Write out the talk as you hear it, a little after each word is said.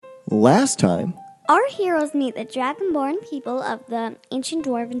Last time, our heroes meet the dragonborn people of the ancient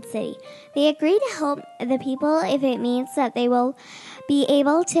dwarven city. They agree to help the people if it means that they will be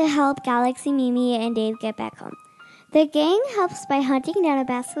able to help Galaxy, Mimi, and Dave get back home. The gang helps by hunting down a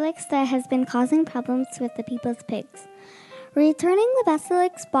basilisk that has been causing problems with the people's pigs. Returning the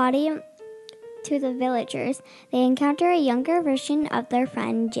basilisk's body to the villagers, they encounter a younger version of their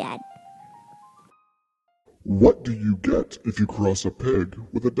friend Jed. What do you get if you cross a pig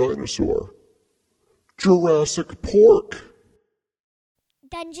with a dinosaur? Jurassic Pork!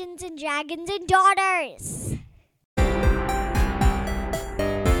 Dungeons and Dragons and Daughters!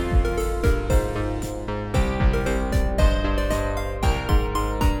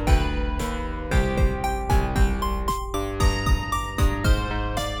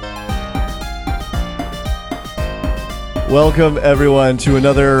 welcome everyone to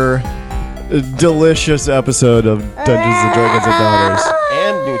another delicious episode of Dungeons and Dragons and Daughters.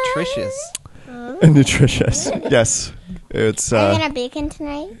 And nutritious. And nutritious, yes. It's Are you gonna bacon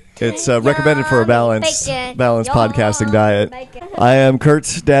tonight? it's recommended for a balanced podcasting diet. I am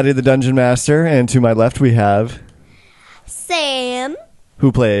Kurt, Daddy the Dungeon Master, and to my left we have Sam.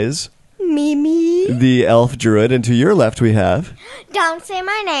 who plays Mimi. the elf druid, and to your left we have Don't say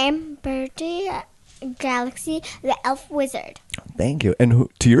my name. Bertie Galaxy, the elf wizard. thank you, and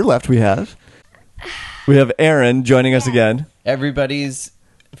to your left we have Aaron joining us again. Everybody's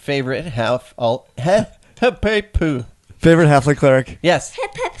favorite poo. Favorite halfling cleric Yes.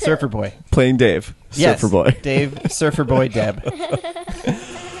 Surfer Boy. playing Dave. Yes. Surfer boy. Dave, Surfer Boy Deb.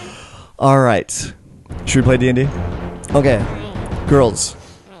 All right. Should we play D&D? Okay. Girls,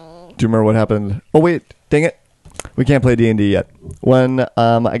 do you remember what happened? Oh, wait. Dang it. We can't play D&D yet.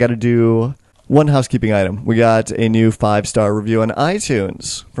 I got to do one housekeeping item. We got a new 5-star review on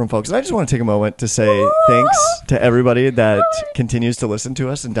iTunes from folks. And I just want to take a moment to say thanks to everybody that continues to listen to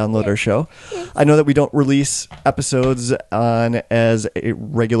us and download our show. I know that we don't release episodes on as a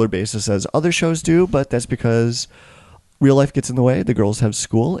regular basis as other shows do, but that's because real life gets in the way. The girls have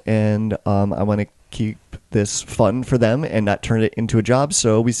school, and I want to keep this fun for them and not turn it into a job.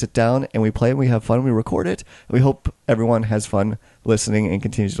 So we sit down and we play and we have fun. We record it. And we hope everyone has fun listening and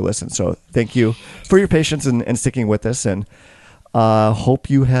continues to listen. So thank you for your patience and sticking with us. And hope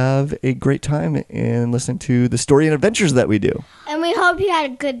you have a great time in listening to the story and adventures that we do. And we hope you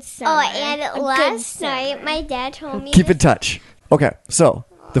had a good summer. Oh, and last night my dad told me Keep in touch. Okay, so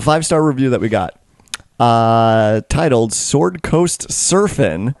the 5-star review that we got, titled Sword Coast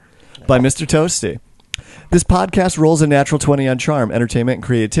Surfin' by Mr. Toasty. This podcast rolls a natural 20 on charm, entertainment, and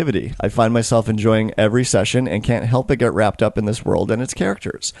creativity. I find myself enjoying every session and can't help but get wrapped up in this world and its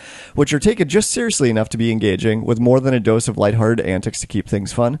characters, which are taken just seriously enough to be engaging, with more than a dose of lighthearted antics to keep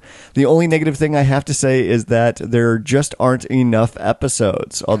things fun. The only negative thing I have to say is that there just aren't enough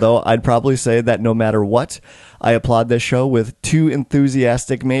episodes, although I'd probably say that no matter what, I applaud this show with 2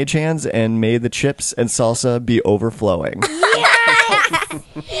 enthusiastic mage hands and may the chips and salsa be overflowing.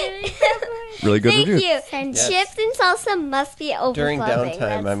 Really good Thank review. you. And chips and salsa must be overflowing. During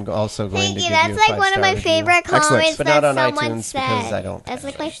downtime, I'm also going Thank to you. give That's you a like one of my 5-star favorite review. comments But that not on someone iTunes said. because I don't. That's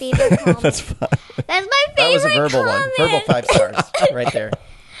like my favorite comment. That's fine. That's my That was favorite a verbal comment. one. Verbal 5 stars right there.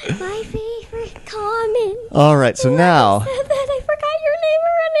 My favorite comment. All right, so now, Said that I forgot your name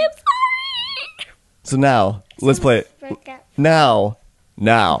already. I'm sorry. so now, let's play. Now,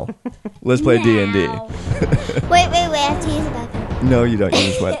 let's play D&D. Wait. I have to use the bathroom. No, you don't. You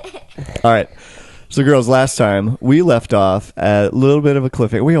just went. All right. So, girls, last time we left off at a little bit of a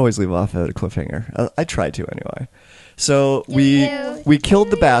cliffhanger. We always leave off at a cliffhanger. I try to anyway. So we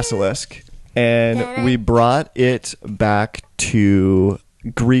killed the basilisk and we brought it back to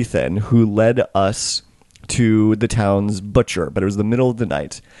Greethan, who led us to the town's butcher. But it was the middle of the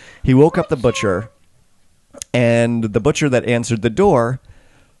night. He woke up the butcher, and the butcher that answered the door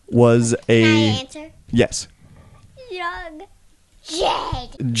was Can I a answer? yes. Young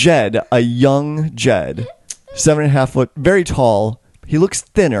Jed. Jed, a young Jed, 7.5 foot, very tall. He looks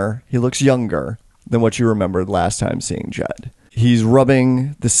thinner. He looks younger than what you remembered last time seeing Jed. He's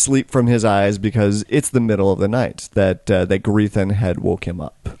rubbing the sleep from his eyes because it's the middle of the night that Greethan had woke him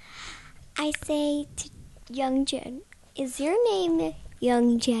up. I say to young Jed, is your name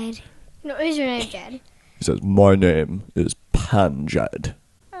young Jed? No, is your name Jed? He says, "My name is Pan Jed.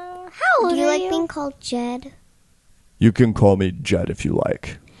 How old Do you are like you? being called Jed? You can call me Jed if you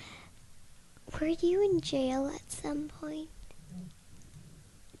like." Were you in jail at some point?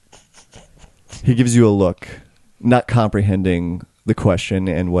 He gives you a look, not comprehending the question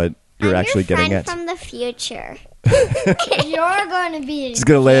and what you're I'm actually your getting friend at. from the future. You're going to be in Just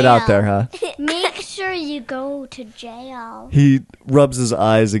gonna lay it out jail. there, huh? Make sure you go to jail. He rubs his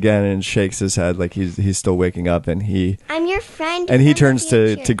eyes again and shakes his head like he's still waking up, and he I'm your friend. and he from the turns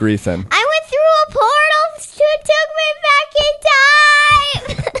to future. Griffin. I went through a portal to took me back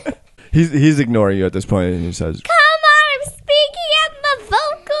in time. He's ignoring you at this point, and he says, Come on, I'm speaking at my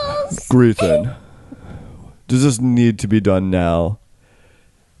vocals. Griffin, does this need to be done now?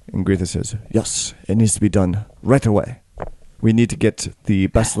 And Griffin says, yes, it needs to be done right away. We need to get the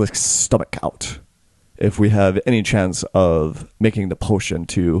basilic's stomach out if we have any chance of making the potion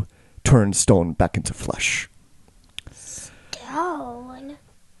to turn stone back into flesh. Stone.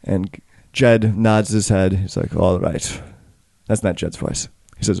 And Jed nods his head. He's like, all right. That's not Jed's voice.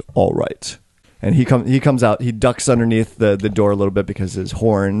 He says, all right. And he comes out. He ducks underneath the door a little bit because his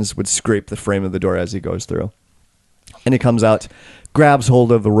horns would scrape the frame of the door as he goes through. And he comes out, grabs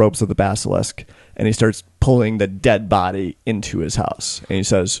hold of the ropes of the basilisk, and he starts pulling the dead body into his house. And he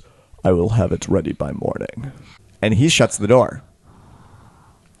says, I will have it ready by morning. And he shuts the door.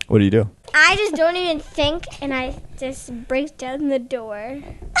 What do you do? I just don't even think, and I just break down the door.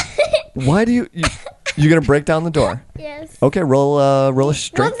 Why do you're going to break down the door? Yes. Okay, roll a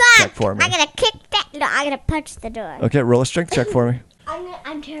strength check for me. I'm gonna kick that. No, I'm gonna punch the door. Okay, roll a strength check for me.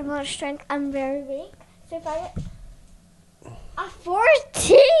 I'm terrible at strength. I'm very weak. So if I get a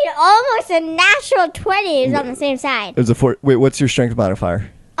 14, almost a natural 20 is on the same side. It was a 4. Wait, what's your strength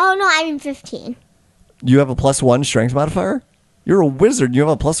modifier? Oh no, I mean 15. You have a +1 strength modifier? You're a wizard. You have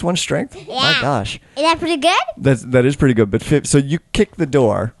a +1 strength? My Yeah. gosh. Is that pretty good? That is pretty good. But so you kick the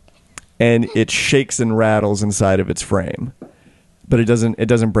door, and it shakes and rattles inside of its frame, but it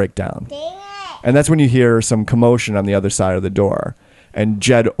doesn't break down. Dang it. And that's when you hear some commotion on the other side of the door, and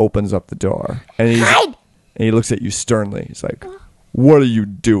Jed opens up the door, and he looks at you sternly. He's like, "What are you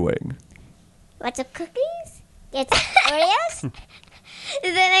doing?" What's up, cookies? It's Oreos?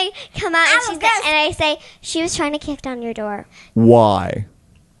 And then I come out and I say, she was trying to kick down your door. Why?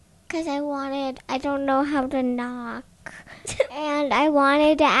 Because I don't know how to knock. And I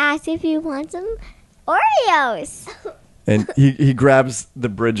wanted to ask if you want some Oreos. And he grabs the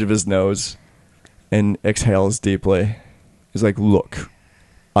bridge of his nose and exhales deeply. He's like, look,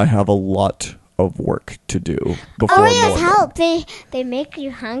 I have a lot of work to do before Oreos morning. help. They make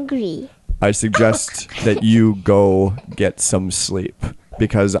you hungry. I suggest that you go get some sleep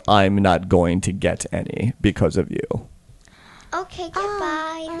because I'm not going to get any because of you. Okay,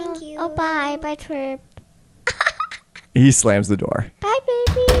 goodbye. Thank you. Oh, bye. Bye, Twerp. He slams the door. Bye,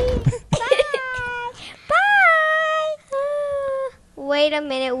 baby. Bye. Bye. Wait a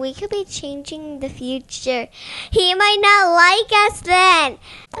minute. We could be changing the future. He might not like us then.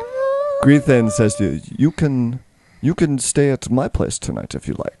 Griffin says to you, you can stay at my place tonight if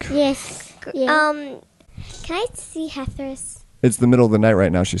you like. Yes. Yeah. Can I see Heathers? It's the middle of the night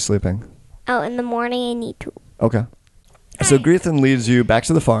right now. She's sleeping. Oh, in the morning I need to. Okay. So Griffin leads you back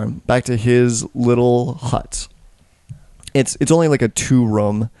to the farm, back to his little hut. It's only like a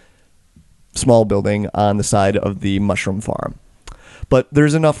 2-room small building on the side of the mushroom farm. But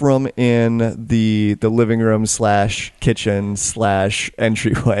there's enough room in the living room / kitchen /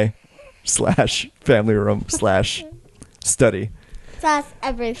 entryway / family room / study. That's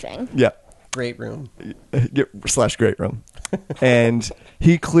everything. Yeah. Great room. / great room. And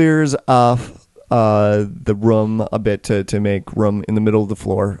he clears off the room a bit to make room in the middle of the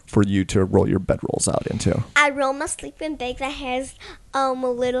floor for you to roll your bedrolls out into. I roll my sleeping bag that has a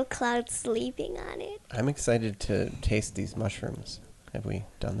little cloud sleeping on it. I'm excited to taste these mushrooms. Have we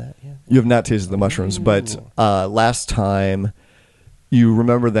done that yet? You have not tasted the mushrooms, but last time you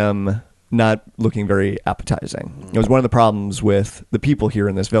remember them not looking very appetizing. It was one of the problems with the people here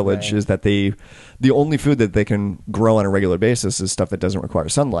in this village is that the only food that they can grow on a regular basis is stuff that doesn't require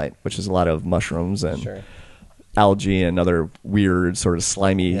sunlight, which is a lot of mushrooms and algae and other weird sort of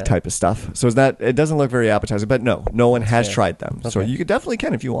slimy type of stuff. So it doesn't look very appetizing, but no one has tried them. Okay. So you definitely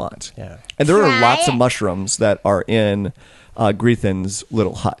can if you want. Yeah. And there are lots of mushrooms that are in Griffin's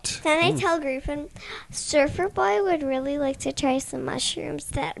little hut. Then I tell Griffin, Surfer Boy would really like to try some mushrooms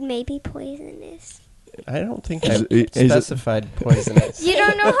that may be poisonous. I don't think I specified poisonous. You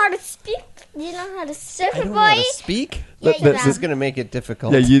don't know how to speak? You know how to Surfer I don't Boy? know how to speak? Yeah, This is going to make it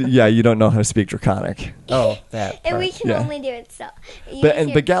difficult. You don't know how to speak Draconic. Oh, that And part. we can only do it so.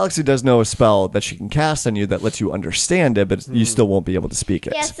 But Galaxy does know a spell that she can cast on you that lets you understand it, but you still won't be able to speak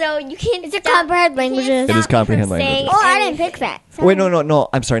it. Yeah, so you can't. It's a comprehend languages. It is comprehend languages. Oh, I didn't pick that. Wait, no.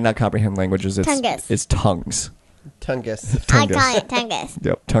 I'm sorry, not comprehend languages. It's Tungus. It's tongues. Tungus. I call it Tungus.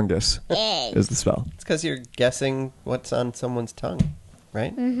 Yep, Tungus Yay. is the spell. It's because you're guessing what's on someone's tongue.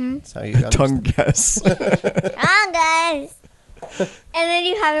 right? Mm-hmm. That's how you Tongue guess. Wrong, guys. And then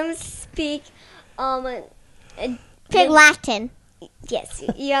you have him speak, Pig Latin. Yes,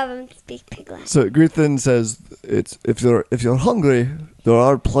 you have him speak Pig Latin. So Grithin says, "It's if you're hungry, there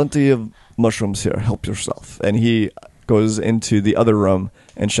are plenty of mushrooms here. Help yourself." And he goes into the other room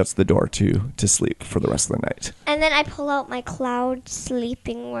and shuts the door to sleep for the rest of the night. And then I pull out my cloud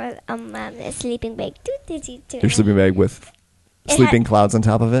sleeping sleeping bag. Your sleeping bag with sleeping clouds on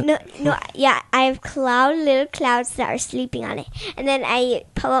top of it. No, yeah, I have little clouds that are sleeping on it. And then I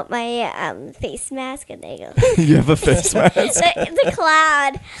pull out my face mask, and there you go. You have a face mask. the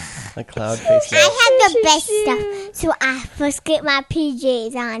cloud. A cloud face. I have the best stuff. So I first get my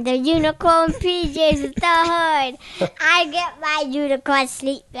PJs on. The unicorn PJs with the hood. I get my unicorn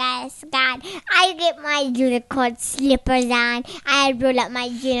sleep mask on. I get my unicorn slippers on. I roll up my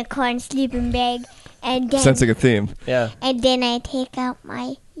unicorn sleeping bag. And then, Sounds like a theme. Yeah. and then I take out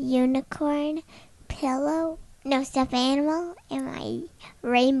my unicorn pillow. No, stuffed animal. And my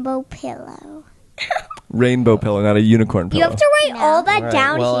rainbow pillow. Rainbow pillow, not a unicorn pillow. You have to write all that All right.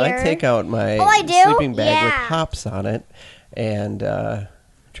 down well, here. I take out my I do? sleeping bag with Yeah. hops on it, and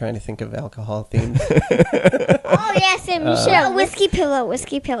trying to think of alcohol themes. Oh, yes, and Michelle. Whiskey pillow.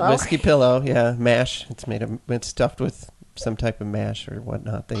 Whiskey pillow, yeah, mash. It's stuffed with some type of mash or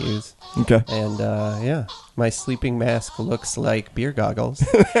whatnot they use. Okay. And yeah, my sleeping mask looks like beer goggles.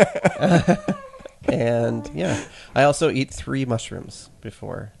 And yeah, I also eat 3 mushrooms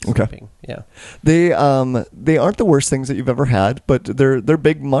before Okay. sleeping. Yeah. They aren't the worst things that you've ever had, but they're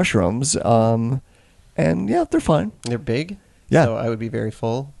big mushrooms. And yeah, they're fine. They're big. Yeah. So I would be very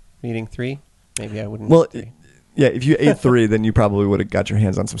full eating 3. Maybe I wouldn't. Well, eat 3. yeah, if you ate 3, then you probably would have got your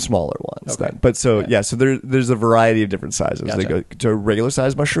hands on some smaller ones. Okay. Then. But so so there's a variety of different sizes. They go Gotcha. to a regular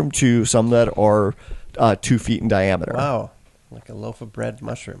size mushroom to some that are 2 feet in diameter. Wow. Like a loaf of bread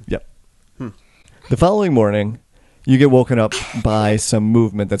mushroom. Yep. The following morning, you get woken up by some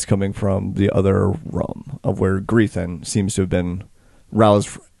movement that's coming from the other room of where Grethen seems to have been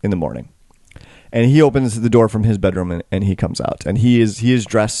roused in the morning. And he opens the door from his bedroom and he comes out. And he is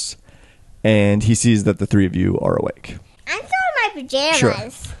dressed and he sees that the 3 of you are awake. I'm still in my pajamas. Sure.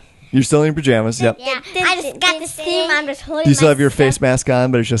 You're still in your pajamas, yep. Yeah, I just got the steam. I'm just holding Do you still have your my face mask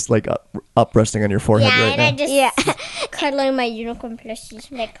on, but it's just like up resting on your forehead Yeah, right and now? I just cuddling my unicorn plushies.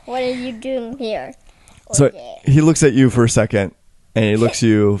 Like, what are you doing here? So he looks at you for a second, and he looks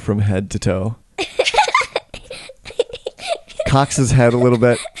you from head to toe. Cocks his head a little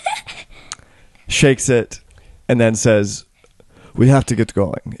bit, shakes it, and then says, "We have to get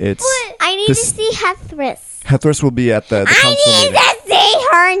going. It's I need this- to see Hethris. Hethris will be at the council I meeting. need to see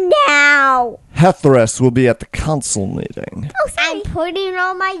her now. Hethris will be at the council meeting. I'm putting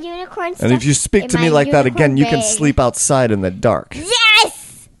all my unicorn stuff And if you speak in to me my like that again, you unicorn can bag. sleep outside in the dark."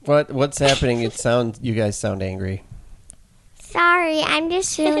 Yes! What's happening? You guys sound angry. Sorry, I'm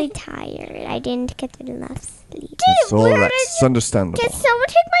just really tired. I didn't get enough sleep. It's all right. It's understandable. Did someone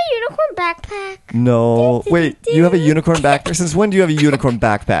take my unicorn backpack? No. Wait, you have a unicorn backpack? Since when do you have a unicorn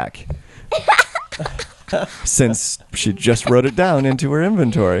backpack? Since she just wrote it down into her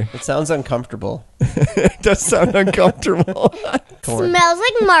inventory. It sounds uncomfortable. It does sound uncomfortable. Corn. Smells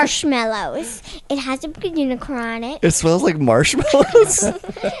like marshmallows. It has a big unicorn on it. It smells like marshmallows.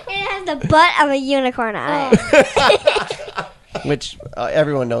 It has the butt of a unicorn on it. Which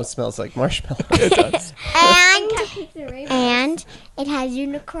everyone knows smells like marshmallow. It does. And it has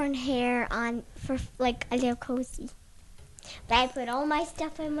unicorn hair on for like a little cozy. But I put all my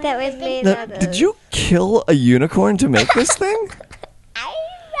stuff in my That was big made Now, out of. did you kill a unicorn to make this thing?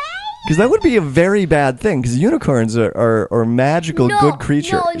 Because that would be a very bad thing. Because unicorns are magical, good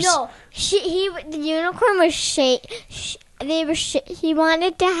creatures. No. The unicorn was he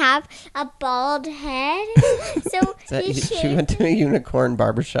wanted to have a bald head. So She went to a unicorn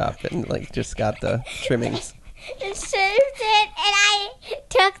barbershop and like just got the trimmings. shaved it, and I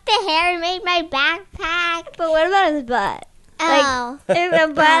took the hair and made my backpack. But what about his butt? Oh. It's a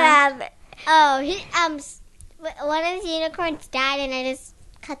butt of. One of the unicorns died, and I just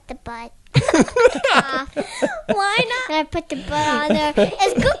cut the butt. Why not? And I put the butt on there.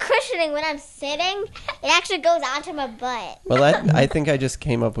 It's good cushioning when I'm sitting. It actually goes onto my butt. Well, I think I just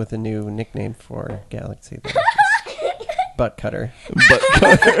came up with a new nickname for Galaxy. Butt cutter.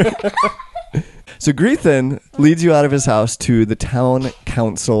 So Grethen leads you out of his house to the town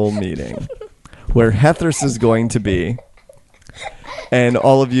council meeting, where Hethris is going to be, and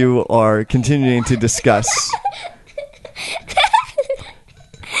all of you are continuing to discuss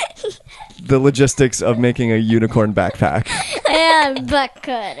the logistics of making a unicorn backpack And butt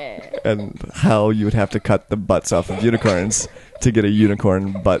cutter. and how you would have to cut the butts off of unicorns to get a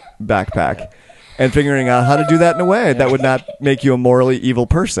unicorn butt backpack, and figuring out how to do that in a way that would not make you a morally evil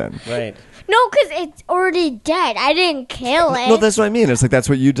person. Right. No, because it's already dead. I didn't kill it. No, that's what I mean. It's like that's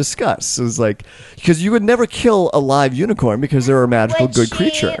what you discuss. It's like because you would never kill a live unicorn because they're a magical Would good she?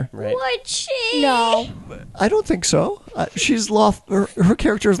 creature. Right. Would she? No. I don't think so. She's her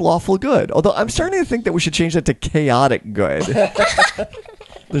character is lawful good. Although I'm starting to think that we should change that to chaotic good.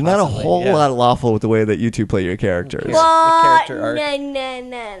 There's not a whole yeah. lot of lawful with the way that you two play your characters. What? character arc.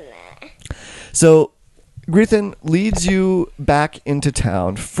 No. So, Grethen leads you back into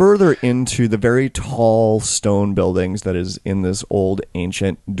town, further into the very tall stone buildings that is in this old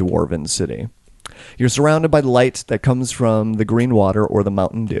ancient dwarven city. You're surrounded by the light that comes from the green water or the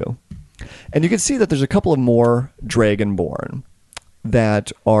mountain dew. And you can see that there's a couple of more Dragonborn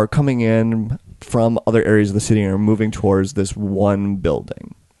that are coming in from other areas of the city and are moving towards this one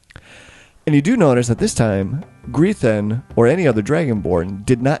building. And you do notice that this time, Grethen or any other Dragonborn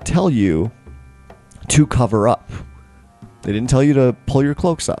did not tell you to cover up. They didn't tell you to pull your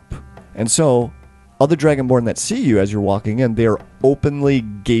cloaks up. And so, other Dragonborn that see you as you're walking in, they are openly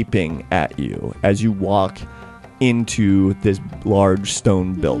gaping at you as you walk into this large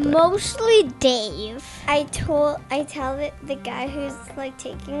stone building. Mostly Dave. I tell the guy who's like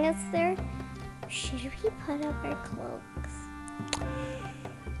taking us there, should we put up our cloaks?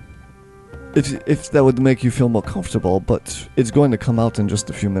 If that would make you feel more comfortable, but it's going to come out in just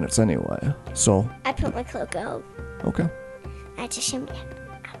a few minutes anyway. So, I put my cloak out. okay. I just shimmy it.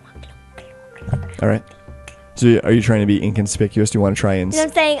 All right. So are you trying to be inconspicuous? Do you want to try and... You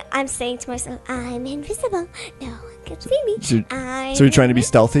know what I'm saying to myself, I'm invisible. No one can see me. So you're trying to be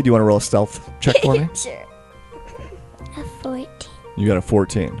stealthy? Do you want to roll a stealth check for me? Sure. A 14. You got a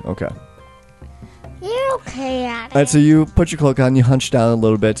 14. Okay. You're okay at it. All right, so you put your cloak on, you hunch down a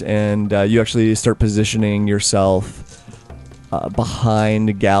little bit, and you actually start positioning yourself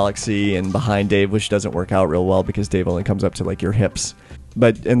behind Galaxy and behind Dave, which doesn't work out real well because Dave only comes up to like your hips.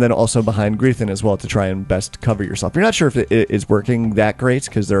 And then also behind Grethen as well to try and best cover yourself. You're not sure if it is working that great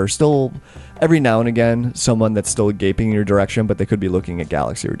because there are still, every now and again, someone that's still gaping in your direction, but they could be looking at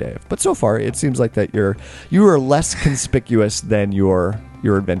Galaxy or Dave. But so far, it seems like that you are less conspicuous than your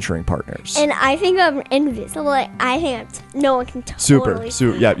adventuring partners. And I think I'm invisible. I think no one can totally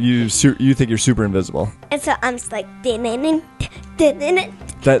Super. Yeah, you think you're super invisible. And so I'm just like,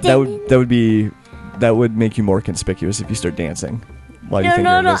 That would make you more conspicuous if you start dancing while you think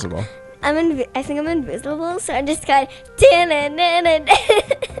you're invisible. I think I'm invisible, so I just got.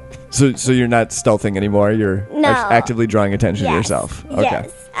 So you're not stealthing anymore. You're No. actively drawing attention to yourself. Okay.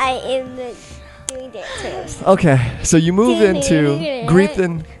 Yes, I am doing dance. Okay. So you move into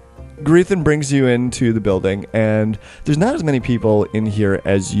Grethen. Grethen brings you into the building, and there's not as many people in here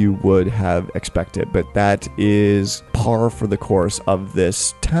as you would have expected, but that is par for the course of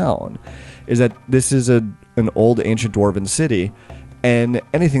this town. Is that this is an old ancient dwarven city, and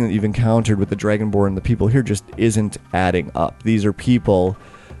anything that you've encountered with the Dragonborn and the people here just isn't adding up. These are people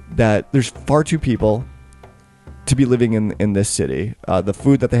that there's far too people to be living in this city. The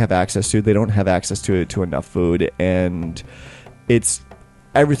food that they have access to, they don't have access to enough food, and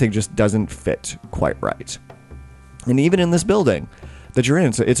everything just doesn't fit quite right. And even in this building that you're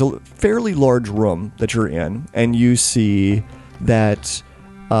in, so it's a fairly large room that you're in, and you see that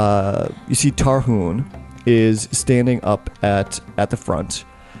Tarhun is standing up at the front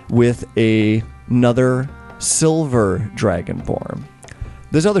with another silver Dragonborn.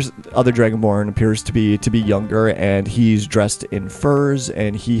 This other Dragonborn appears to be younger, and he's dressed in furs,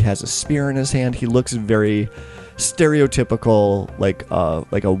 and he has a spear in his hand. He looks very stereotypical,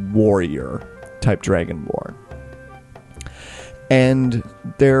 like a warrior type Dragonborn. And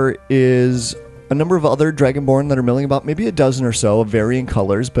there is a number of other Dragonborn that are milling about, maybe a dozen or so of varying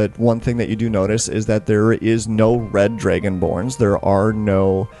colors, but one thing that you do notice is that there is no red Dragonborns. There are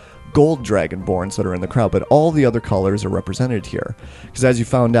no gold Dragonborns that are in the crowd, but all the other colors are represented here. Because as you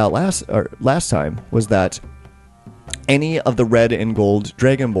found out last time, was that any of the red and gold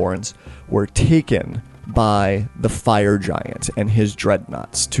Dragonborns were taken by the Fire Giant and his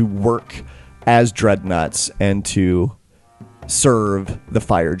dreadnoughts to work as dreadnoughts and to serve the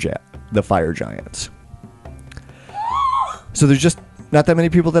Fire Giants. So there's just not that many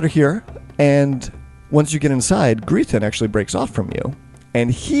people that are here, and once you get inside, Grethen actually breaks off from you, and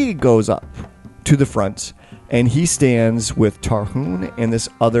he goes up to the front, and he stands with Tarhun and this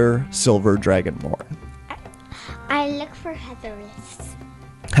other silver Dragonborn. I look for Heatheris.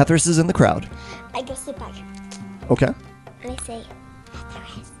 Heatheris is in the crowd. I go sit by her. Okay. And I say,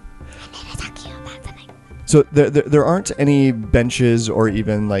 Heatheris, I need to talk to you about something. So there aren't any benches or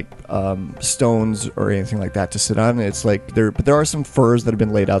even like stones or anything like that to sit on. It's like but there are some furs that have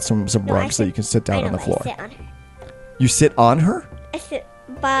been laid out, some rugs that you can sit down on the floor. I sit on her. You sit on her? I sit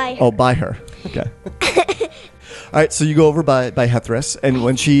by her. Oh, by her. Okay. All right, so you go over by Hethris, and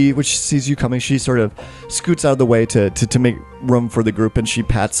when she sees you coming, she sort of scoots out of the way to make room for the group, and she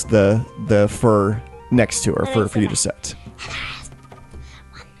pats the fur next to her for you to sit.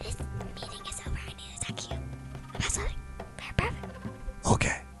 When this meeting is over, I need to talk to you about something very perfect.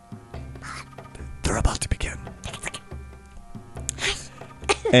 Okay. They're about to begin.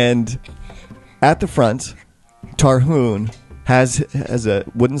 And at the front, Tarhoon has a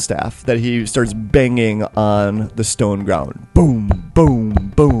wooden staff that he starts banging on the stone ground. Boom, boom,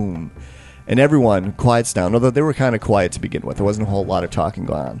 boom. And everyone quiets down, although they were kind of quiet to begin with. There wasn't a whole lot of talking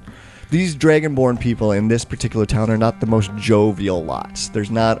going on. These Dragonborn people in this particular town are not the most jovial lots.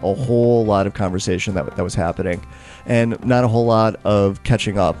 There's not a whole lot of conversation that was happening, and not a whole lot of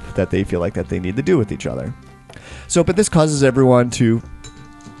catching up that they feel like that they need to do with each other. So, but this causes everyone to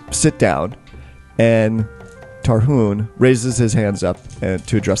sit down, and Tarhoon raises his hands up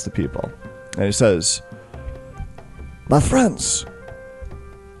to address the people. And he says, "My friends,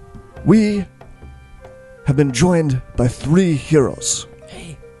 we have been joined by 3 heroes."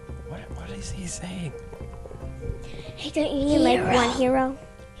 Hey, what is he saying? Hey, don't you need like one hero?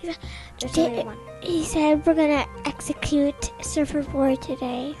 There's only one. He said we're gonna execute Surfer Boy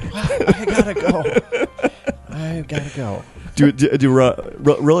today. I gotta go. I gotta go.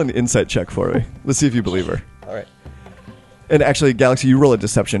 Roll an insight check for me. Let's see if you believe her. All right. And actually, Galaxy, you roll a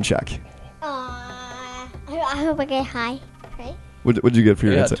deception check. I hope I get high, right? What'd you get for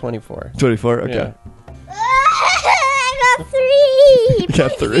your Yeah, insight? 24. 24? Okay. Yeah. I got 3. You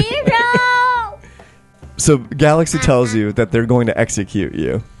got 3. Hero. So Galaxy tells you that they're going to execute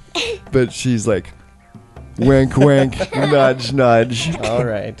you. But she's like, wink, wink, nudge, nudge. All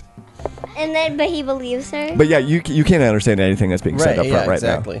right. But he believes her. But yeah, you can't understand anything that's being said up front right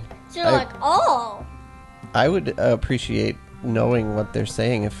exactly. So you're like, oh. I would appreciate knowing what they're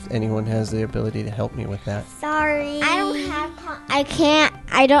saying if anyone has the ability to help me with that. Sorry. I don't have. I can't.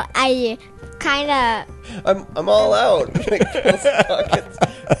 I don't. I kind of. I'm all out.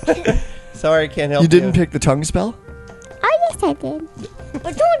 Sorry, I can't help you. You didn't pick the tongue spell? Oh yes, I did.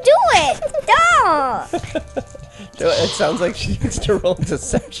 But don't do it. Don't. It sounds like she needs to roll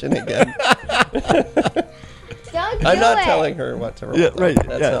deception again. Don't do I'm not it. telling her what to roll. Yeah, though. right,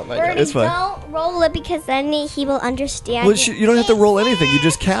 That's yeah. not my Bernie, job. It's fine. don't roll it because then he will understand. Well, you don't have to roll anything. You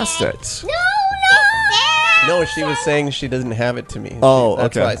just cast it. No, she was saying she doesn't have it to me. Oh,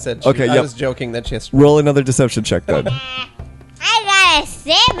 That's okay. why I said Okay, I yep. was joking that she has to Roll another deception check then. I got a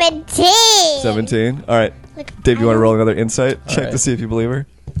 17. 17. All right. Like, Dave, you want to roll another insight check right. to see if you believe her?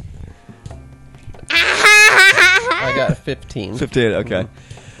 I got a 15. 15. Okay.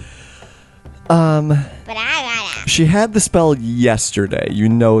 But I got She had the spell yesterday. You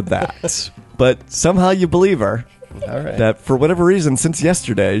know that. But somehow you believe her All right. that for whatever reason, since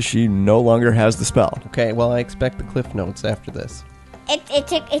yesterday, she no longer has the spell. Okay, well, I expect the cliff notes after this.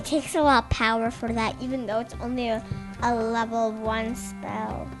 It takes a lot of power for that, even though it's only a level 1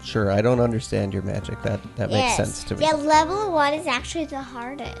 spell. Sure, I don't understand your magic. That makes sense to me. Yeah, level 1 is actually the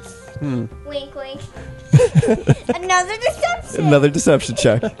hardest. Wink, wink. Another deception. Another deception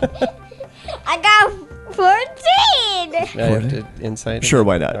check. I got 14. I have to insight. Sure, again?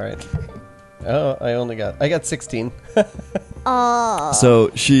 why not? All right. Oh, I got 16. Oh.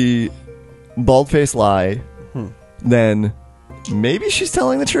 So she bald-faced lie, then maybe she's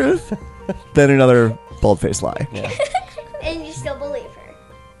telling the truth, then another bald-faced lie. Yeah. And you still believe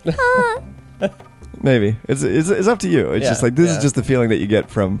her. Maybe. It's up to you. It's Yeah, just like, this yeah. is just the feeling that you get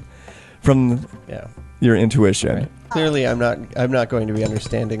from Yeah. your intuition. Right. Clearly, I'm not going to be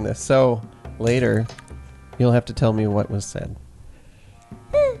understanding this. So later, you'll have to tell me what was said.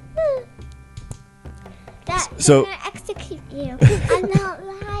 So- I'm gonna execute you. I'm not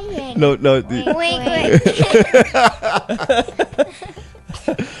lying. No. Wink, wink.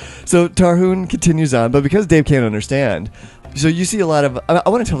 So Tarhoon continues on, but because Dave can't understand, so you see a lot of... I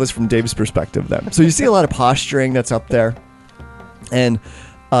want to tell this from Dave's perspective then. So you see a lot of posturing that's up there, and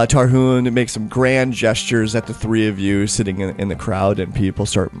Tarhoon makes some grand gestures at the 3 of you sitting in the crowd, and people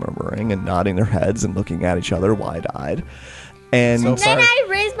start murmuring and nodding their heads and looking at each other wide-eyed. And So Then far, I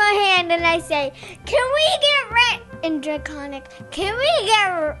raise my hand and I say, "Can we get in Draconic? Can we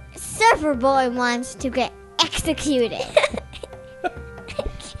get Surfer Boy wants to get executed?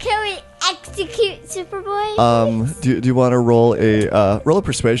 Can we execute Superboy?" do you want to roll a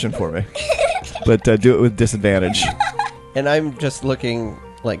persuasion for me? But do it with disadvantage. and I'm just looking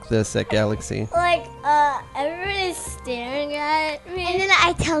like this at Galaxy. Like, everyone is staring at me. And then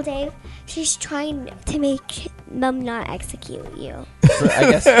I tell Dave, she's trying to make Mom not execute you.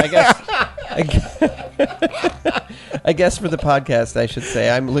 I guess for the podcast, I should say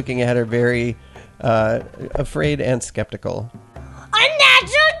I'm looking at her very afraid and skeptical. A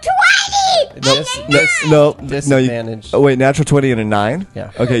natural 20! No. Disadvantage. Oh wait, natural 20 and a 9.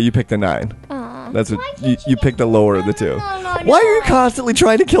 Yeah. Okay, you picked the 9. Aw. That's what you picked the lower of the two. No. Why are you constantly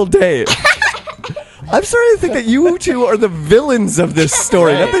trying to kill Dave? I'm starting to think that you two are the villains of this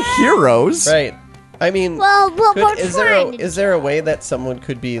story, not the heroes. Right. I mean, Well, we're is there a way that someone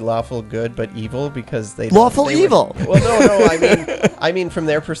could be lawful good but evil because they Lawful they were- evil. Well, no. I mean, from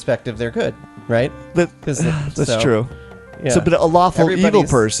their perspective, they're good, right? That's true. Yeah. So, but a lawful evil Everybody's-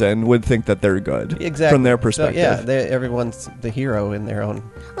 person would think that they're good, Exactly. from their perspective. So, yeah, everyone's the hero in their own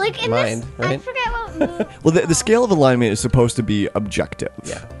Like in mind, this, I right? forget what movie. Well, the scale of alignment is supposed to be objective.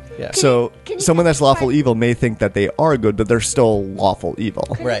 Yeah. So, Can you someone that's tell me lawful evil may think that they are good, but they're still lawful evil.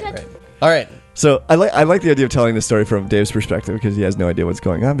 Right. All right. So, I like the idea of telling the story from Dave's perspective because he has no idea what's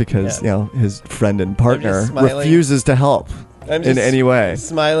going on because Yeah. his friend and partner smiling. refuses to help I'm in just any way.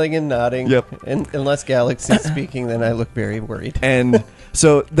 Smiling and nodding. Yep. And unless Galaxy's speaking, then I look very worried. And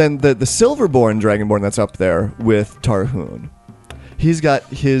so then the Silverborn Dragonborn that's up there with Tarhoon, he's got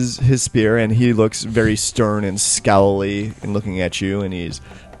his spear and he looks very stern and scowly and looking at you, and he's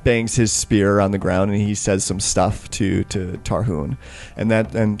bangs his spear on the ground and he says some stuff to Tarhoon, and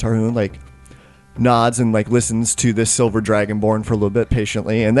Tarhoon like nods and like listens to this silver dragonborn for a little bit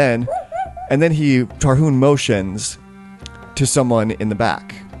patiently, and then Tarhoon motions to someone in the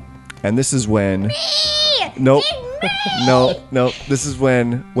back, and this is when no, this is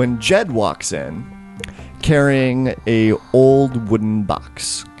when Jed walks in carrying a old wooden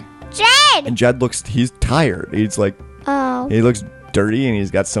box, Jed! and Jed he's tired. He's like Oh. he looks dirty and he's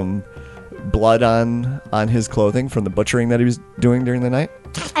got some blood on his clothing from the butchering that he was doing during the night.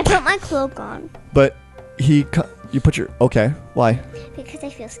 I put my cloak on But you put your okay. Why? because I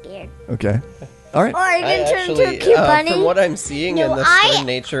feel scared. Okay. All right. Or are you I going to turn into a actually, cute bunny? from what I'm seeing No, and the I- stern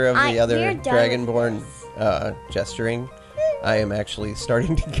nature of the other we're done with Dragonborn gesturing, I am actually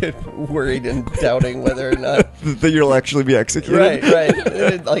starting to get worried and doubting whether or not. That you'll actually be executed.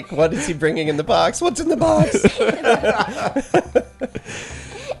 Right. Like, what is he bringing in the box? What's in the box?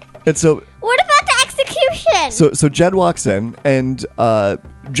 And so What about the execution? so Jed walks in, and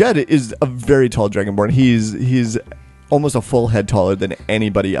Jed is a very tall dragonborn. He's almost a full head taller than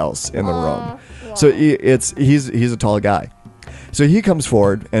anybody else in the room. So he's a tall guy. So he comes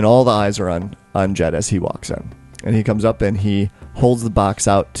forward, and all the eyes are on Jed as he walks in. And he comes up and he holds the box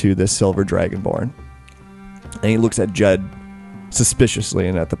out to this silver dragonborn. And he looks at Jed suspiciously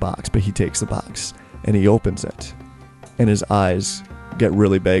and at the box, but he takes the box and he opens it. And his eyes get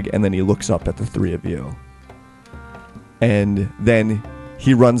really big, and then he looks up at the three of you. And then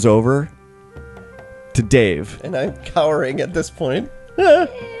he runs over to Dave, And I'm cowering at this point.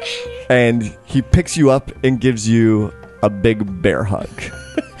 and he picks you up and gives you a big bear hug.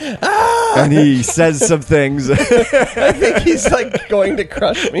 And he says some things. I think he's like going to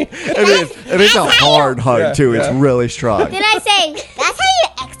crush me. And it's a hard hug, Yeah, too. It's yeah. really strong. Did I say, that's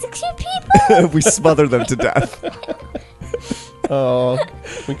how you execute people? We smother them to death. Oh,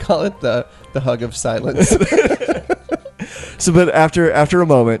 we call it the hug of silence. So, but after a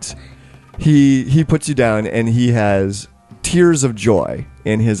moment, he puts you down, and he has tears of joy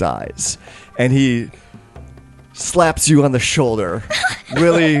in his eyes, and he slaps you on the shoulder,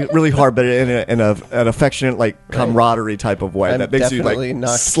 really, really hard, but in an affectionate, like camaraderie type of way I'm that makes you definitely like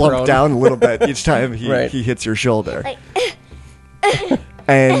knocked slump prone. down a little bit each time Right. he hits your shoulder. Like,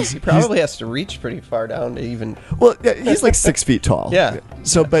 And He probably has to reach pretty far down to even. well, yeah, he's like 6 feet tall. Yeah.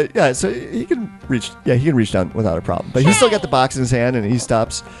 So, but yeah, so he can reach. Yeah, he can reach down without a problem. But he's still got the box in his hand, and he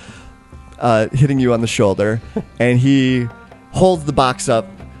stops hitting you on the shoulder, and he holds the box up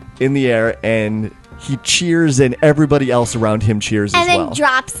in the air, and he cheers, and everybody else around him cheers and as then well.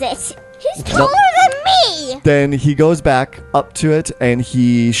 drops it. He's taller than me! Then he goes back up to it, and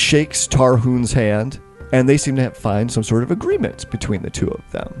he shakes Tarhoon's hand, and they seem to find some sort of agreement between the two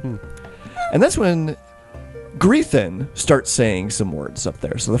of them. And that's when Greethan starts saying some words up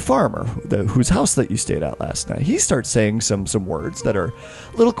there. So the farmer, whose house that you stayed at last night, he starts saying some words that are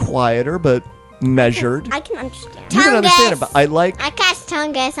a little quieter but measured. I can understand. You can understand it, but I like. I cast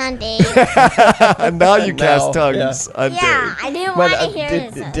tongue gas on Dave. And now you Now, cast tongues on Yeah, Dave. I didn't But want to hear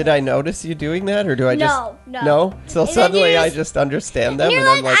this. did I notice you doing that, or do I just No. So And then suddenly you I just- just understand them, You're and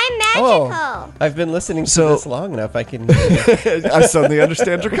I'm like, like, I'm magical. oh, I've been listening to So- this long enough. I can. I suddenly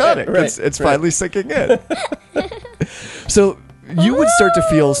understand Draconic. Right, It's right. finally sinking in. So you would start to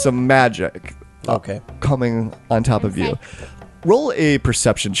feel some magic Okay. coming on top of you. Roll a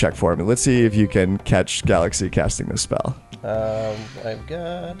perception check for me. Let's see if you can catch Galaxy casting this spell. I've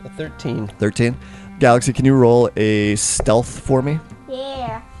got a 13. 13. Galaxy, can you roll a stealth for me?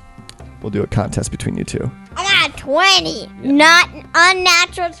 Yeah. We'll do a contest between you two. I got a 20. Not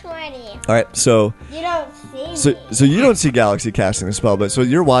unnatural 20. All right, so You don't see me. so you don't see Galaxy casting the spell, but so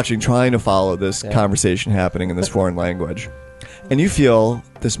you're watching, trying to follow this conversation happening in this foreign language, and you feel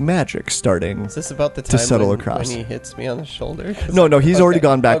this magic starting. Is this about the time settle when, across. when he hits me on the shoulder? No, he's already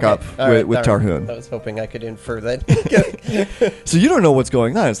gone back up All right, with all right. Tarhoon. I was hoping I could infer that. So you don't know what's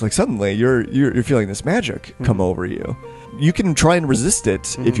going on. It's like suddenly you're feeling this magic come over you. You can try and resist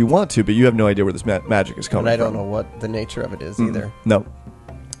it if you want to, but you have no idea where this magic is coming And I from. don't know what the nature of it is either. No.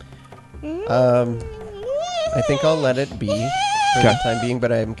 I think I'll let it be for Okay. the time being,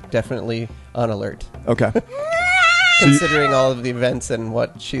 but I'm definitely on alert. Okay. Considering all of the events and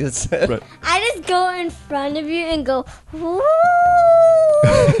what she has said. Right. I just go in front of you and go, woo.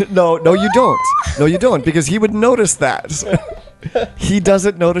 No, you don't. No, you don't, because he would notice that. He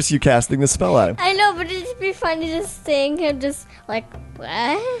doesn't notice you casting the spell at him. I know, but it'd be funny just seeing him just like,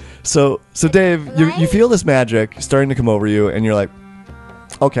 what? So Dave, you feel this magic starting to come over you, and you're like,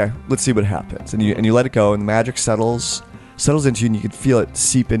 okay, let's see what happens. And you let it go, and the magic settles into you, and you can feel it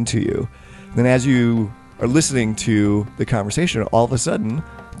seep into you. And then as you are listening to the conversation, all of a sudden,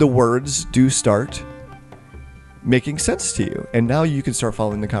 the words do start making sense to you. And now you can start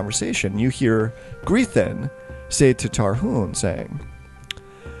following the conversation. You hear Greethin say to Tarhoon, saying,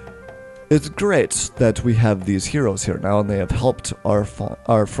 "It's great that we have these heroes here now, and they have helped our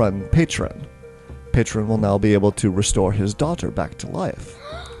friend Patron. Patron will now be able to restore his daughter back to life.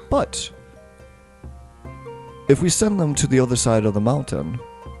 But if we send them to the other side of the mountain,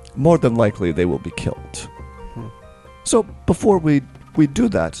 more than likely they will be killed. So before we do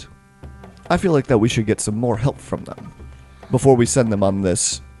that, I feel like that we should get some more help from them before we send them on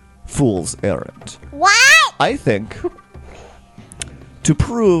this fool's errand. What? I think to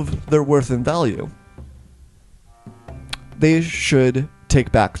prove their worth and value, they should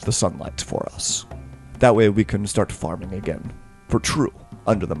take back the sunlight for us. That way we can start farming again for true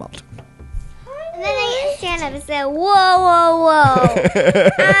under the mountain." And then I stand up and say, whoa, whoa, whoa.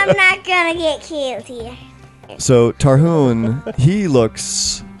 I'm not gonna get killed here. So Tarhoon, he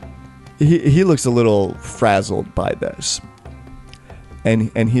looks a little frazzled by this,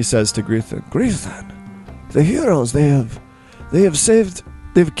 and he says to Greethin, the heroes, they've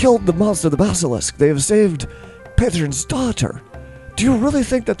killed the monster, the basilisk. They have saved Patron's daughter. Do you really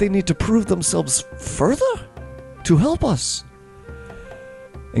think that they need to prove themselves further to help us?"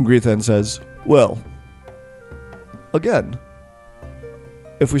 And Greethin says, "Well, again,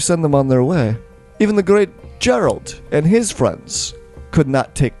 if we send them on their way, even the great Gerald and his friends could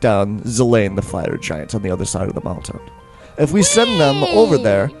not take down Zelaine the fire giant on the other side of the mountain. If we send them over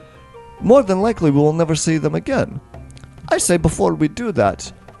there, more than likely we will never see them again. I say before we do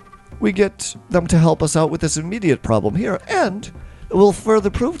that, we get them to help us out with this immediate problem here, and it will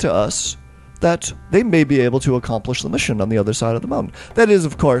further prove to us that they may be able to accomplish the mission on the other side of the mountain. That is,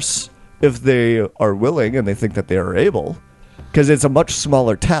 of course, if they are willing and they think that they are able, because it's a much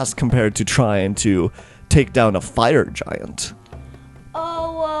smaller task compared to trying to take down a fire giant."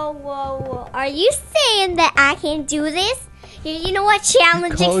 Oh, whoa, whoa, whoa. Are you saying that I can do this? You know what?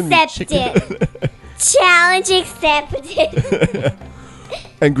 Challenge calling me accepted. Challenge accepted.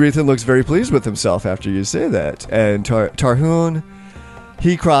 And Greethin looks very pleased with himself after you say that. And Tarhoon,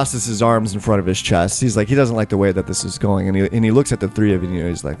 he crosses his arms in front of his chest. He's like, he doesn't like the way that this is going. And he looks at the three of you and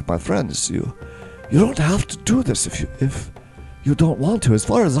he's like, "My friends, you don't have to do this if you don't want to. As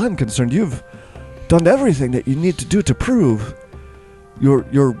far as I'm concerned, you've done everything that you need to do to prove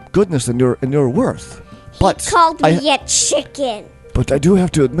your goodness and your worth. But Called me a chicken. But I do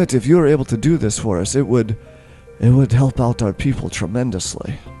have to admit, if you were able to do this for us, it would help out our people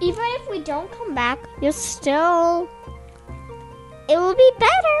tremendously." Even if we don't come back, it will be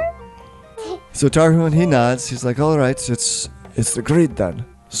better. So Tarhoon, he nods. He's like, "All right, it's agreed then.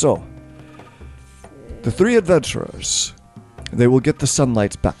 So, the three adventurers, they will get the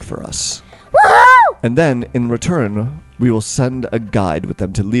sunlight back for us. Woohoo! And then, in return, we will send a guide with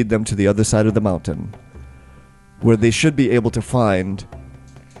them to lead them to the other side of the mountain, where they should be able to find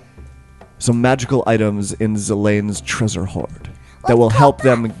some magical items in Zelaine's treasure hoard that will help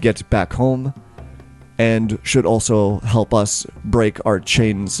them get back home and should also help us break our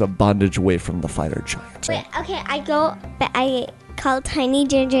chains of bondage away from the fire giant." Wait, okay, I called Tiny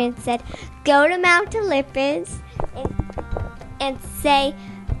Ginger and said, go to Mount Olympus and say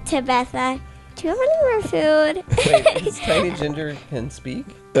to Betha, Do you have any more food? Wait, does Tiny Ginger can speak?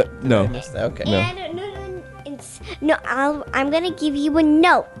 No. I missed that. Okay. And I'm gonna give you a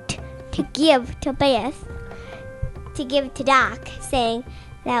note to give to Beth, to give to Doc, saying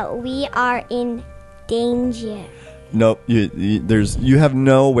that we are in danger. Nope. You have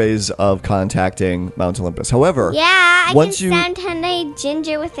no ways of contacting Mount Olympus. However, Yeah, I once can you send Tiny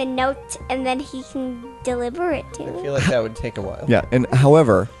Ginger with a note, and then he can deliver it to I me. feel like that would take a while. yeah, and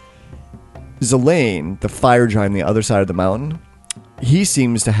however, Zelane, the fire giant on the other side of the mountain, he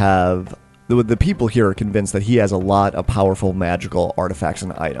seems to have the people here are convinced that he has a lot of powerful magical artifacts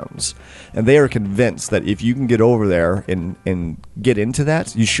and items, and they are convinced that if you can get over there and get into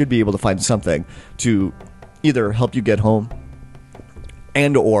that, you should be able to find something to either help you get home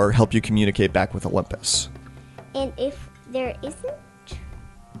and or help you communicate back with Olympus. And if there isn't,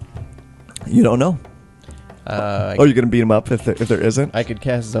 You don't know. I, Oh, you're gonna beat him up if there isn't. I could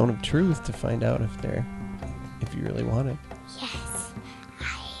cast Zone of Truth to find out if you really want it. yes,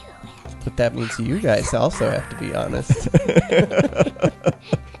 But that means you guys also have to be honest.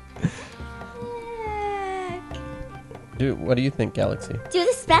 Dude, what do you think, Galaxy? do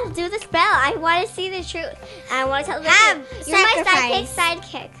the spell. Do the spell. I want to see the truth. I want to tell the truth. You're my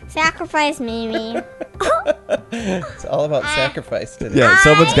sidekick. Sacrifice Mimi. It's all about sacrifice today. Yeah,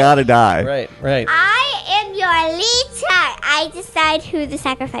 someone's gotta die. Right. I am your leader. I decide who the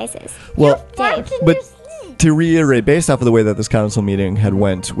sacrifice is. Well, Dave. but to reiterate, based off of the way that this council meeting had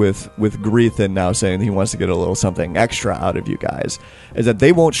went with Greethan now saying that he wants to get a little something extra out of you guys, is that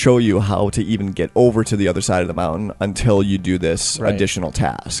they won't show you how to even get over to the other side of the mountain until you do this Right. additional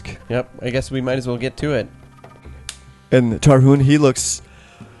task. Yep. I guess we might as well get to it. And Tarhun, he looks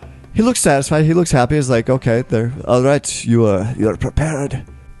satisfied. He looks happy. He's like, okay, there. All right, you're prepared.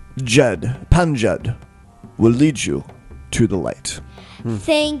 Jed, Panjed, will lead you to the light.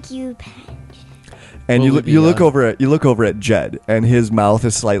 Thank you, Pen. And Will we be you look on? over at Jed, and his mouth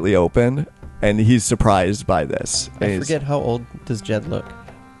is slightly open, and he's surprised by this. And I he's- forget how old does Jed look.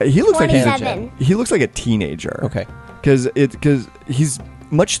 He looks like 27. he looks like a teenager. Okay. Because he's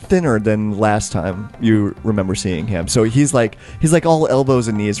much thinner than last time you remember seeing him. So he's like all elbows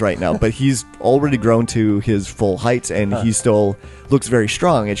and knees right now, but he's already grown to his full height, and he still looks very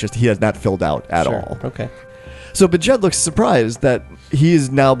strong. It's just he has not filled out at Sure. all. Okay. So, but Jed looks surprised that he has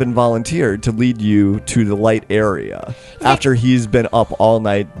now been volunteered to lead you to the light area after he's been up all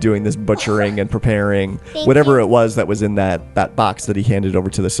night doing this butchering and preparing Thank whatever you. it was that was in that box that he handed over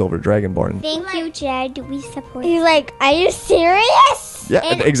to the Silver Dragonborn. Thank you, Jed. We support He's you. like, are you serious? Yeah,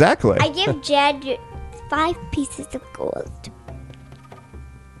 And exactly. I give Jed 5 pieces of gold.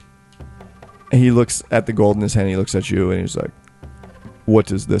 And he looks at the gold in his hand. He looks at you, and he's like,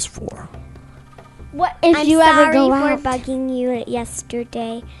 "What is this for?" What if I'm you sorry ever go for out? bugging you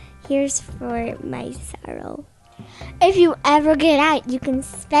yesterday. Here's for my sorrow. If you ever get out, you can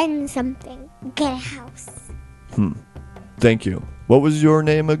spend something. Get a house. Thank you. What was your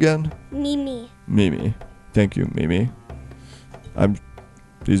name again? Mimi. Mimi. Thank you, Mimi.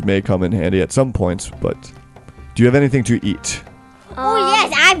 These may come in handy at some points, but do you have anything to eat? Oh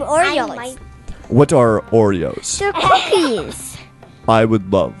yes, I'm Oreos. might- What are Oreos? They're cookies. I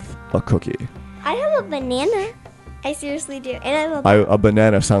would love a cookie. I have a banana. I seriously do. And I have A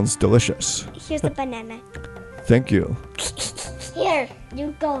banana sounds delicious. here's a banana. Thank you. Here,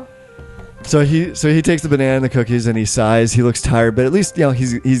 you go. So he takes the banana and the cookies and he sighs. He looks tired, but at least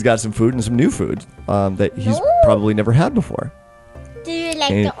he's got some food and some new food that he's probably never had before. Do you like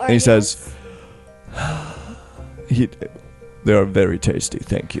And, the Oreos? and he says, "They are very tasty.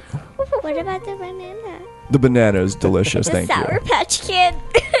 Thank you. What about the banana? The banana is delicious. The Thank Sour you." Patch Kid.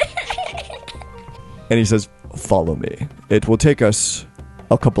 And he says, "Follow me. It will take us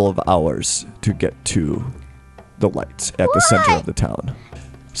a couple of hours to get to the lights at the center of the town."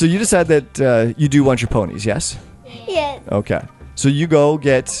 So you decide that you do want your ponies, yes? Yes. Okay. So you go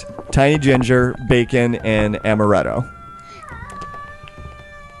get Tiny Ginger, Bacon, and Amaretto.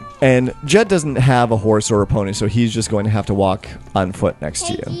 And Jed doesn't have a horse or a pony, so he's just going to have to walk on foot next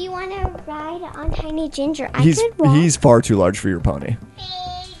Hey, to do you. you want to ride on Tiny Ginger? I He's could walk. he's far too large for your pony.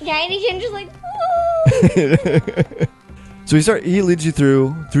 Tiny Ginger's like, So he leads you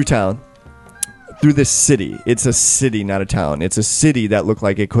through town, through this city. It's a city, not a town. It's a city that looked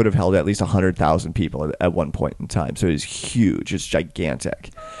like it could have held at least 100,000 people at one point in time. So it's huge. It's gigantic.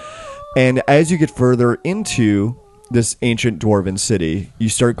 And as you get further into this ancient dwarven city, you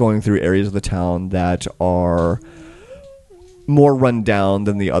start going through areas of the town that are more run down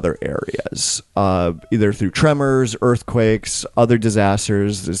than the other areas, either through tremors, earthquakes, other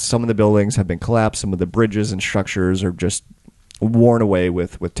disasters. Some of the buildings have been collapsed. Some of the bridges and structures are just worn away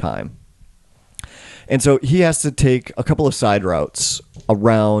with time. And so he has to take a couple of side routes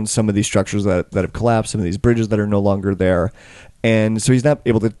around some of these structures that have collapsed, some of these bridges that are no longer there. And so he's not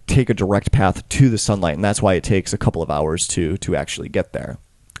able to take a direct path to the sunlight, and that's why it takes a couple of hours to actually get there.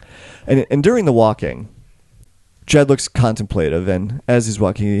 And during the walking, Jed looks contemplative, and as he's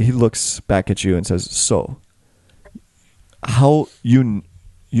walking, he looks back at you and says, "So, how you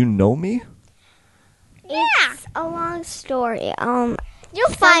know me?" It's a long story. You'll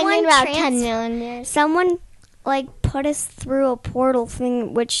find me in about 10 trans- million years. Someone like put us through a portal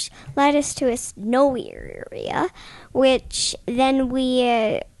thing, which led us to a snowy area, which then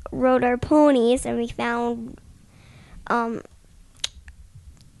we rode our ponies and we found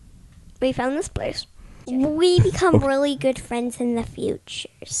this place. We become really good friends in the future.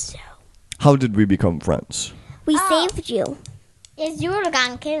 So How did we become friends? we saved you. Yes, you would have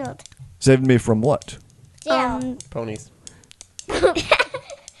gotten killed. Saved me from what? Yeah. Ponies.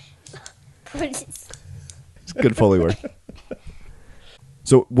 It's good Foley work.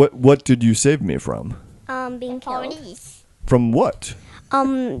 So what did you save me from? Being killed. Ponies. From what?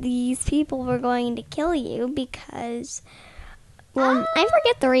 These people were going to kill you because, well, I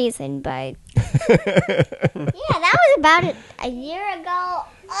forget the reason, but Yeah, that was about a year ago.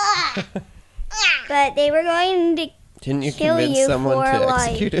 they were going to Didn't you kill convince you someone for, to like-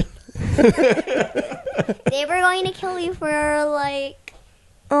 execute it? they were going to kill you for like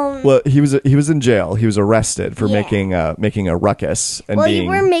Well, he was in jail. He was arrested for Yeah. making a ruckus and Well, you being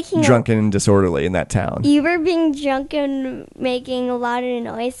were making drunken and disorderly in that town. you were being drunk and making a lot of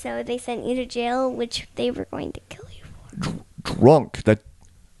noise, so they sent you to jail, which they were going to kill you for. Drunk. That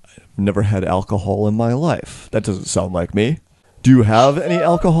I've never had alcohol in my life. That doesn't sound like me. Do you have any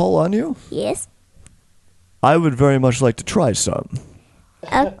alcohol on you? Yes. I would very much like to try some.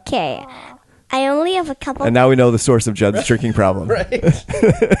 Okay. I only have a couple. And now we know the source of Jed's drinking problem. Right.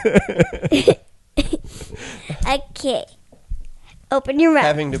 Okay. Open your mouth.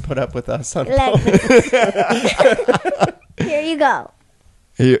 Having to put up with us on Let phone. me- Here you go.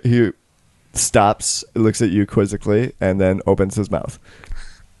 He stops, looks at you quizzically, and then opens his mouth.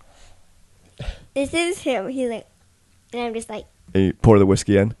 This is him. He's like, and I'm just like, And you pour the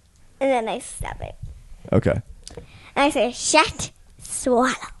whiskey in. and then I stop it. Okay. And I say, shut,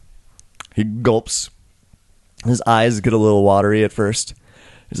 swallow. He gulps. His eyes get a little watery at first.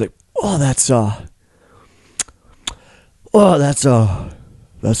 He's like, "Oh, that's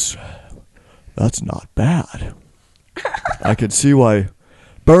not bad. I could see why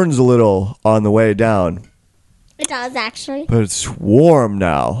burns a little on the way down, It does actually. but it's warm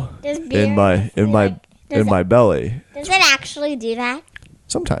now Does beer in my does it- belly. Does it actually do that?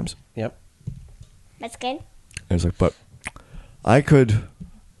 Sometimes." Yep. That's good. I was like, "But I could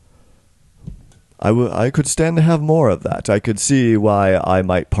stand to have more of that. I could see why I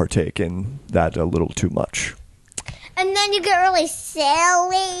might partake in that a little too much." And then you get really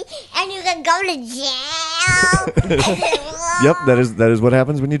silly, and you can go to jail. Yep, that is what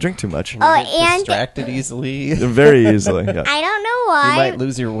happens when you drink too much. Oh, Get and distracted easily. Very easily. Yeah. I don't know You why. might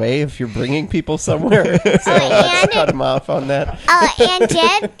lose your way if you're bringing people somewhere. So and- cut him off on that. And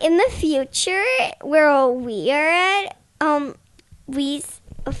Jed, in the future, where we are at,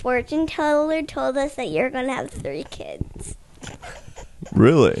 a fortune teller told us that you're gonna have 3 kids.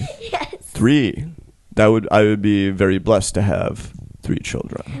 Really? Yes. 3. I would be very blessed to have 3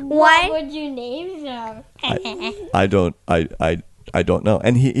 children. Why? would you name them? I don't know.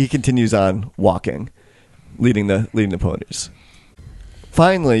 And he continues on walking, leading the ponies.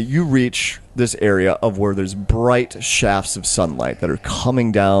 Finally, you reach this area of where there's bright shafts of sunlight that are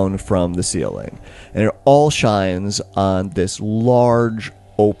coming down from the ceiling. And it all shines on this large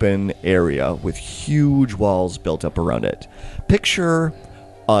open area with huge walls built up around it. Picture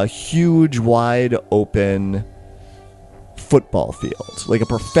a huge, wide open football field, like a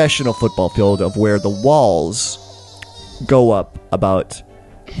professional football field, of where the walls go up about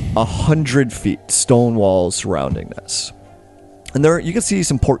 100 feet, stone walls surrounding this. And there you can see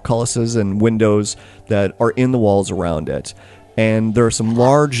some portcullises and windows that are in the walls around it. And there are some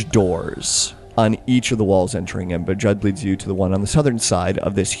large doors on each of the walls entering in, but Jed leads you to the one on the southern side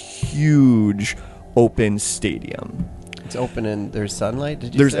of this huge open stadium. It's open and there's sunlight.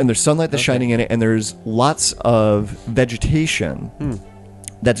 Did you say? There's sunlight that's Okay. shining in it, and there's lots of vegetation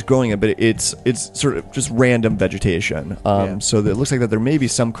that's growing it, but it's sort of just random vegetation. Yeah. So that it looks like that there may be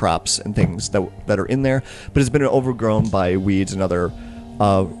some crops and things that are in there, but it's been overgrown by weeds and other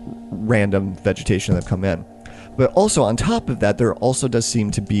random vegetation that have come in. But also on top of that, there also does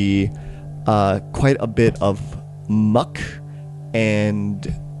seem to be quite a bit of muck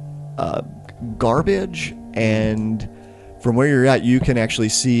and garbage, and from where you're at, you can actually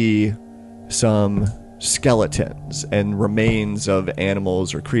see some skeletons and remains of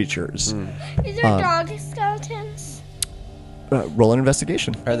animals or creatures. Is there dog skeletons? Roll an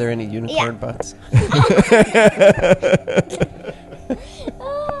investigation. Are there any unicorn butts? I'm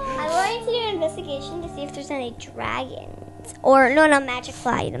going to do an investigation to see if there's any dragons. Or, no,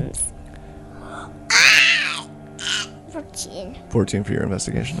 magical items. 14. 14 for your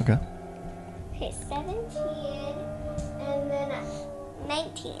investigation, okay. Okay, 17. And then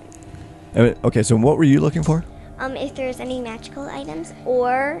 19. Okay, so what were you looking for? If there's any magical items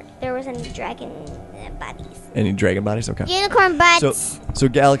or there was any dragon bodies. Any dragon bodies? Okay. Unicorn butts. So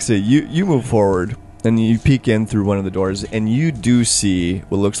Galaxy, you move forward and you peek in through one of the doors and you do see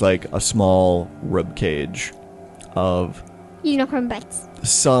what looks like a small rib cage of Unicorn butts.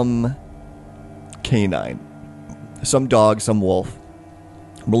 some canine, some dog, some wolf.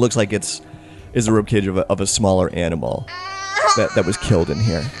 What looks like is a rib cage of a smaller animal that was killed in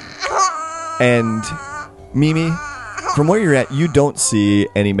here. And Mimi, from where you're at, you don't see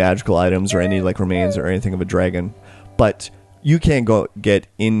any magical items or any like remains or anything of a dragon, but you can't get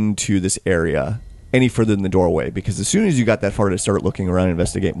into this area any further than the doorway because as soon as you got that far to start looking around and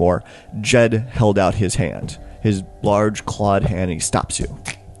investigate more, Jed held out his hand, his large clawed hand, and he stops you.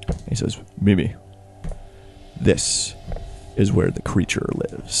 He says, "Mimi, this is where the creature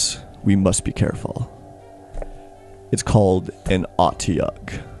lives. We must be careful. It's called an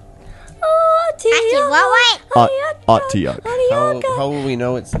Otyugh." Otyugh. How will we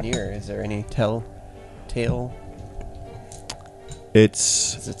know it's near? Is there any telltale?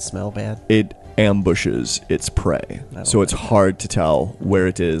 Does it smell bad? It ambushes its prey, so it's hard to tell where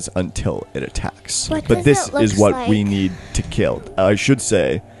it is until it attacks. What But does this it look is what like? we need to kill. I should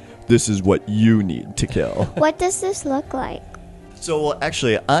say, this is what you need to kill. What does this look like? So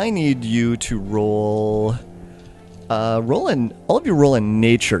actually, I need you to roll all of you roll a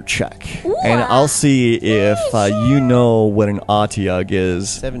nature check, and I'll see if you know what an Otyugh is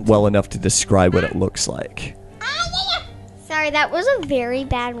 17. well enough to describe what it looks like. Sorry, that was a very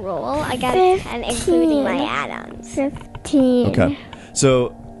bad roll. I got a 10, including my add-ons. 15. Okay, so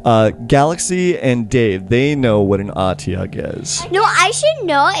Galaxy and Dave, they know what an Otyugh is. No, I should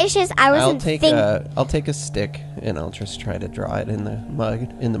know. It's just I I'll wasn't take thinking. I'll take a stick and I'll just try to draw it in the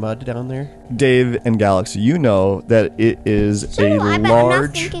mud down there. Dave and Galaxy, you know that it is So a do I, but I'm not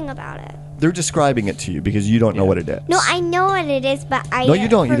large. thinking about it. They're describing it to you because you don't know what it is. No, I know what it is, but I No, you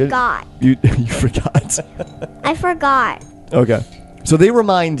don't. forgot. You didn't. You forgot. I forgot. Okay. So they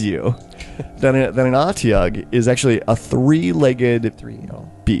remind you that an Otyugh is actually a three-legged 3-0.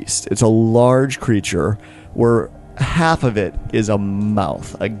 beast. It's a large creature where half of it is a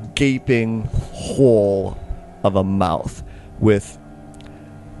mouth, a gaping hole of a mouth with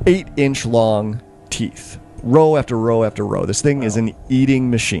 8-inch long teeth, row after row after row. This thing is an eating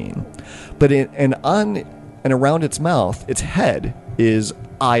machine. But on and around its mouth, its head is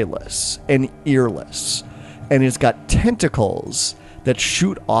eyeless and earless. And it's got tentacles that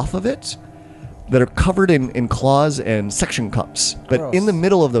shoot off of it that are covered in claws and suction cups. But Gross. in the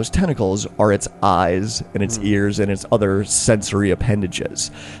middle of those tentacles are its eyes and its ears and its other sensory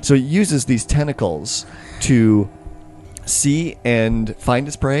appendages. So it uses these tentacles to see and find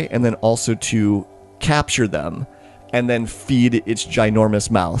its prey and then also to capture them and then feed its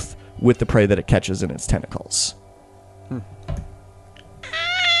ginormous mouth with the prey that it catches in its tentacles.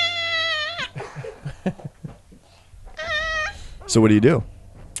 So what do?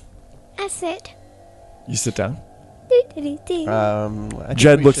 I sit. You sit down. I think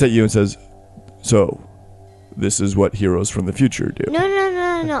Jed we looks should- at you and says, "So, this is what heroes from the future do."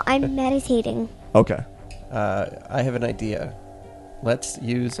 No. I'm meditating. Okay. I have an idea. Let's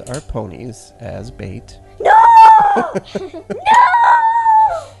use our ponies as bait. No!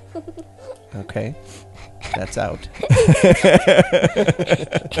 Okay, that's out.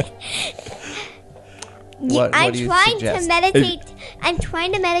 What I'm do you trying suggest? to meditate. I'm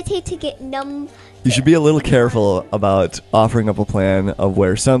trying to meditate to get numb. You should be a little careful about offering up a plan of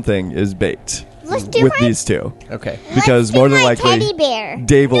where something is bait Let's do with my- these two, Okay, because Let's do more than my likely teddy bear.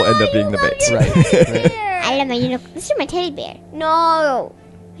 Dave will end up being the bait. right. I love my unicorn. Let's do my teddy bear. No.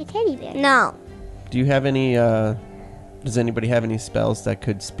 My teddy bear. No. Do you have any? Does anybody have any spells that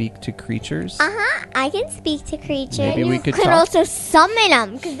could speak to creatures? I can speak to creatures. Maybe we could could talk. also summon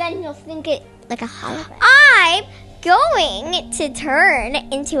them, because then you'll think it like a hologram. I'm going to turn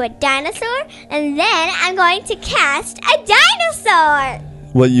into a dinosaur, and then I'm going to cast a dinosaur.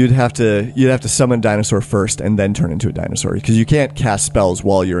 Well, you'd have to summon dinosaur first and then turn into a dinosaur because you can't cast spells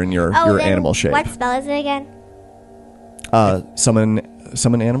while you're in your then animal shape. What spell is it again?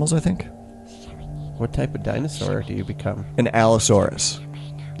 Summon animals, I think. What type of dinosaur do you become? An Allosaurus.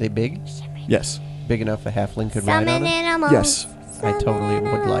 They big? Yes. Big enough a halfling could ride on Summon it? animals. Yes. I totally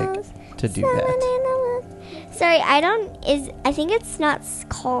would like to do that. Animals. Sorry, I think it's not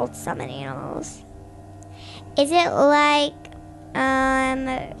called summon animals. Is it like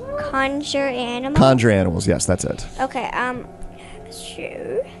conjure animals? Conjure animals. Yes, that's it. Okay,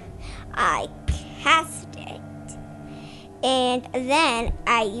 sure. I cast it. And then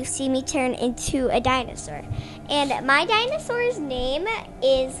you see me turn into a dinosaur. And my dinosaur's name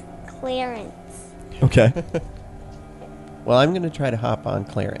is Clarence. Okay. Well, I'm going to try to hop on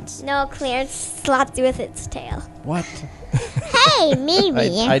Clarence. No, Clarence slapped you with its tail. What? Hey,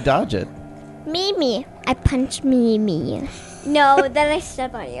 Mimi. I dodge it. Mimi. I punched Mimi. No, then I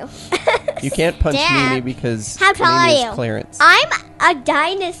step on you. You can't punch Dad, Mimi because how tall Mimi are is you? Clarence. I'm a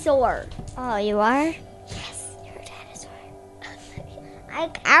dinosaur. Oh, you are? Yes, you're a dinosaur. I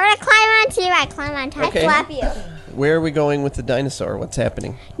want to climb onto you. I climb on top. Okay. I slap you. Where are we going with the dinosaur? What's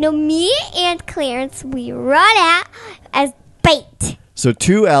happening? No, me and Clarence, we run out as bait. So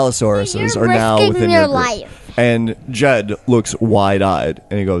 2 Allosauruses You're are now risking within your your group. life. And Jed looks wide-eyed,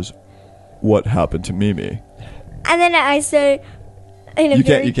 and he goes, "What happened to Mimi?" And then I say, in a You can't-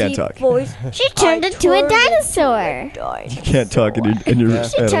 very you can't deep talk. voice, She turned into a dinosaur. You can't talk in your Yeah.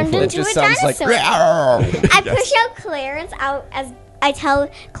 animal turned form. It just a sounds like. dinosaur. I push out Clarence out as I tell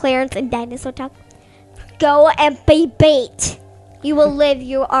Clarence in dinosaur talk, go and be bait. You will live.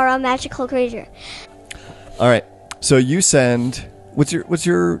 You are a magical creature. All right. So you send. What's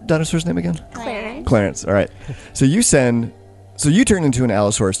your dinosaur's name again? Clarence. Clarence. All right. So you send. So you turn into an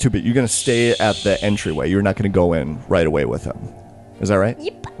Allosaurus too, but you're gonna stay at the entryway. You're not gonna go in right away with him. Is that right?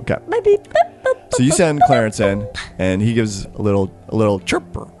 Yep. Okay. Maybe. So you send Clarence in, and he gives a little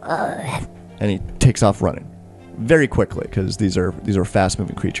chirper, and he takes off running very quickly because these are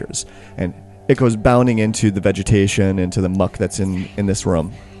fast-moving creatures, and it goes bounding into the vegetation, into the muck that's in this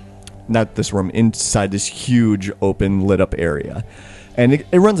room, not this room, inside this huge open lit up area, and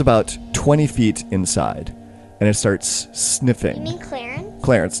it runs about 20 feet inside, and it starts sniffing. You mean Clarence?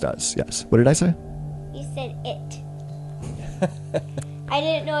 Clarence does, yes. What did I say? You said it. I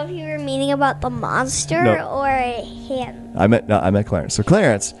didn't know if you were meaning about the monster No. or him. I meant Clarence. So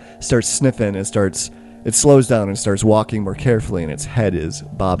Clarence starts sniffing and it slows down and starts walking more carefully, and its head is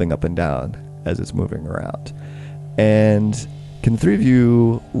bobbing up and down as it's moving around. And can the 3 of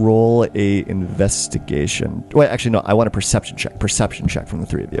you roll a investigation? Wait, actually, no. I want a perception check. Perception check from the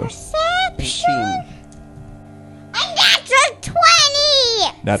 3 of you. 18. A natural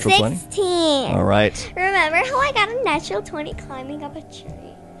 20! Natural 20? 16. All right. Remember how I got a natural 20 climbing up a tree?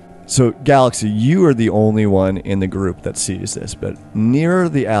 So, Galaxy, you are the only one in the group that sees this, but near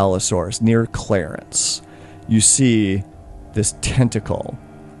the Allosaurus, near Clarence, you see this tentacle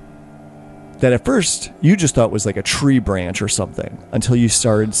that at first you just thought was like a tree branch or something until you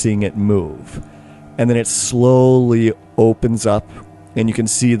started seeing it move. And then it slowly opens up, and you can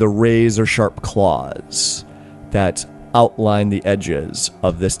see the razor sharp claws that outline the edges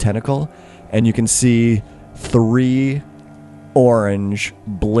of this tentacle, and you can see 3 orange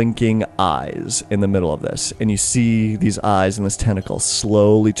blinking eyes in the middle of this, and you see these eyes and this tentacle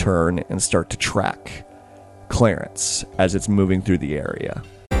slowly turn and start to track Clarence as it's moving through the area.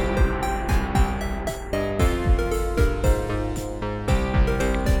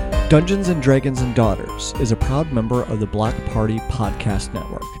 Dungeons & Dragons & Daughters is a proud member of the Black Party Podcast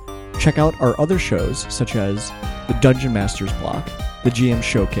Network. Check out our other shows such as the Dungeon Masters Block, the GM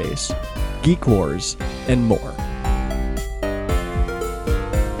Showcase, Geek Wars, and more.